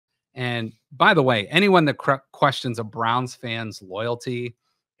And by the way, anyone that questions a Browns fan's loyalty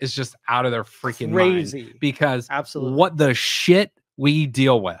is just out of their freaking Crazy. mind, because Absolutely. what the shit we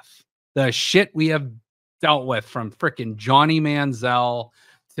deal with, the shit we have dealt with, from freaking Johnny Manziel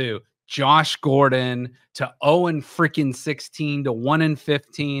to Josh Gordon to 0-16 to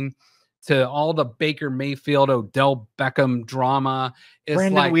 1-15 to all the Baker Mayfield, Odell Beckham drama. It's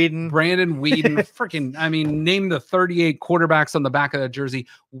Brandon Weeden. Freaking, I mean, name the 38 quarterbacks on the back of that jersey.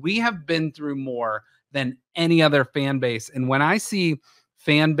 We have been through more than any other fan base. And when I see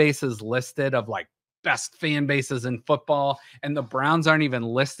fan bases listed of like best fan bases in football, and the Browns aren't even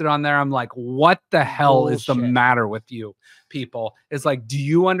listed on there, I'm like, what the hell is the matter with you people? It's like, do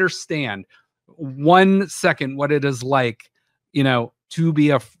you understand 1 second what it is like, to be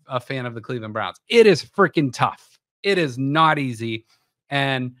a fan of the Cleveland Browns? It is freaking tough. It is not easy.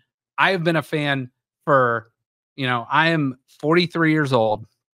 And I have been a fan for, I am 43 years old.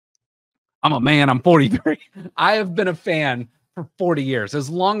 I'm a man. I'm 43. I have been a fan for 40 years, as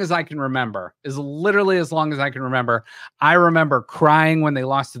long as I can remember, literally as long as I can remember. I remember crying when they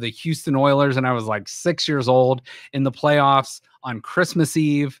lost to the Houston Oilers, and I was like 6 years old, in the playoffs on Christmas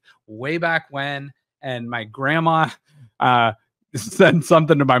Eve, way back when. And my grandma said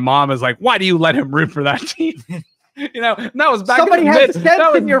something to my mom, is like, why do you let him root for that team? That was back Somebody in the has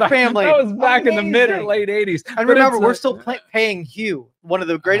sense in your family. That was back in the mid or late 80s. And remember, we're still paying Hugh, one of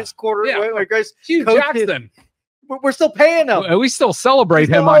the greatest greatest Hugh coaches. Jackson. We're still paying him. We still celebrate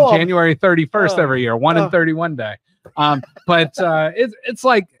him on January 31st every year, 1-31 day. But it's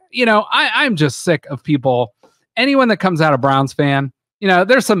like, I'm just sick of people. Anyone that comes out of Browns fan,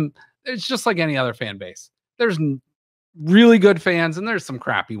 it's just like any other fan base. There's really good fans, and there's some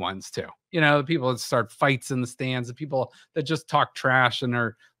crappy ones too. The people that start fights in the stands, the people that just talk trash and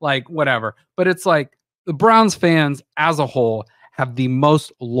are like, whatever. But it's like the Browns fans as a whole have the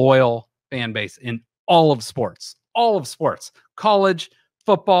most loyal fan base in all of sports, college,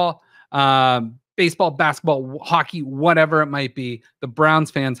 football, baseball, basketball, hockey, whatever it might be. The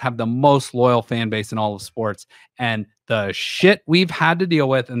Browns fans have the most loyal fan base in all of sports. And the shit we've had to deal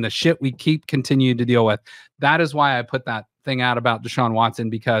with, and the shit we continue to deal with, that is why I put that thing out about Deshaun Watson,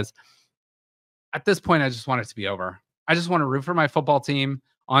 because at this point, I just want it to be over. I just want to root for my football team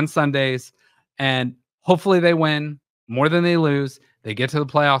on Sundays, and hopefully they win more than they lose. They get to the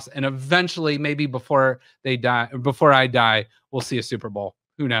playoffs, and eventually, maybe before I die, we'll see a Super Bowl.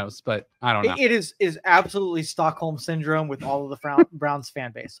 Who knows? But I don't know. It is absolutely Stockholm syndrome with all of the Browns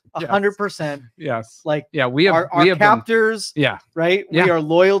fan base. 100%. Yes. Like, we have captors. Right. Yeah. We are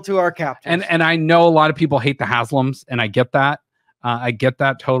loyal to our captors. And I know a lot of people hate the Haslams, and I get that. I get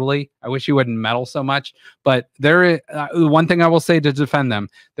that totally. I wish you wouldn't meddle so much. But there is one thing I will say to defend them: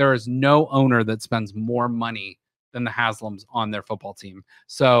 there is no owner that spends more money than the Haslams on their football team.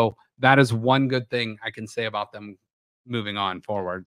 So that is one good thing I can say about them moving on forward.